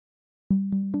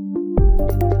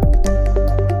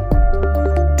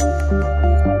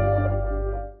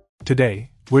Today,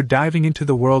 we're diving into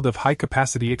the world of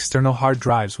high-capacity external hard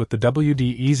drives with the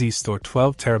WD Easystore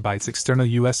 12TB external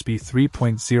USB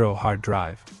 3.0 hard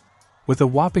drive. With a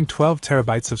whopping 12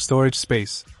 terabytes of storage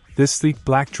space, this sleek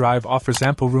black drive offers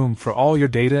ample room for all your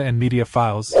data and media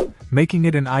files, making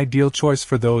it an ideal choice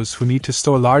for those who need to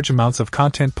store large amounts of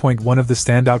content. One of the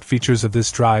standout features of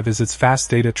this drive is its fast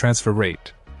data transfer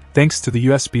rate, thanks to the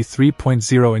USB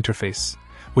 3.0 interface,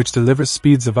 which delivers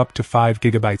speeds of up to 5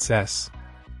 GB/s.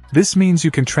 This means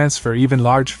you can transfer even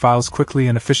large files quickly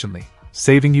and efficiently,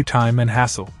 saving you time and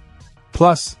hassle.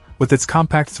 Plus, with its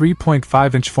compact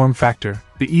 3.5-inch form factor,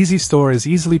 the Easystore is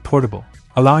easily portable,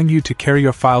 allowing you to carry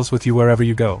your files with you wherever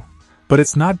you go. But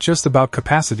it's not just about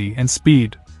capacity and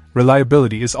speed.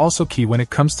 Reliability is also key when it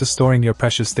comes to storing your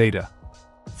precious data.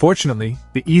 Fortunately,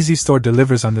 the Easystore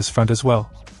delivers on this front as well,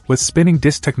 with spinning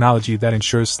disk technology that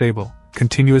ensures stable,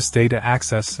 continuous data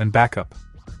access and backup.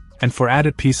 And for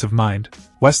added peace of mind,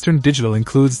 Western Digital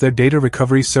includes their data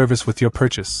recovery service with your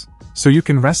purchase, so you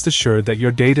can rest assured that your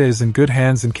data is in good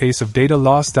hands in case of data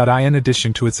loss. In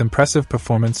addition to its impressive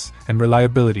performance and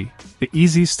reliability, the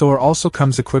Easystore also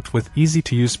comes equipped with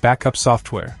easy-to-use backup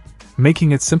software,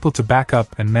 making it simple to back up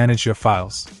and manage your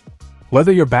files.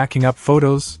 Whether you're backing up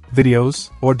photos,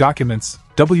 videos, or documents,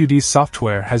 WD's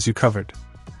software has you covered.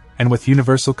 And with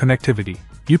universal connectivity,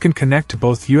 you can connect to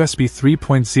both USB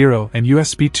 3.0 and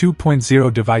USB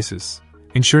 2.0 devices,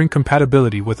 ensuring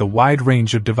compatibility with a wide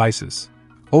range of devices.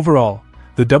 Overall,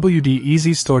 the WD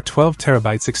Easystore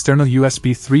 12TB external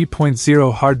USB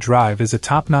 3.0 hard drive is a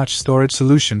top-notch storage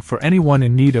solution for anyone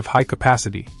in need of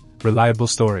high-capacity, reliable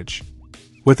storage.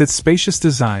 With its spacious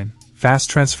design, fast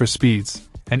transfer speeds,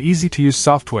 and easy-to-use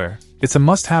software, it's a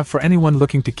must-have for anyone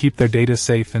looking to keep their data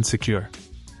safe and secure.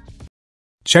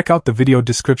 Check out the video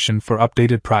description for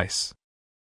updated price.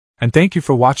 And thank you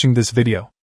for watching this video.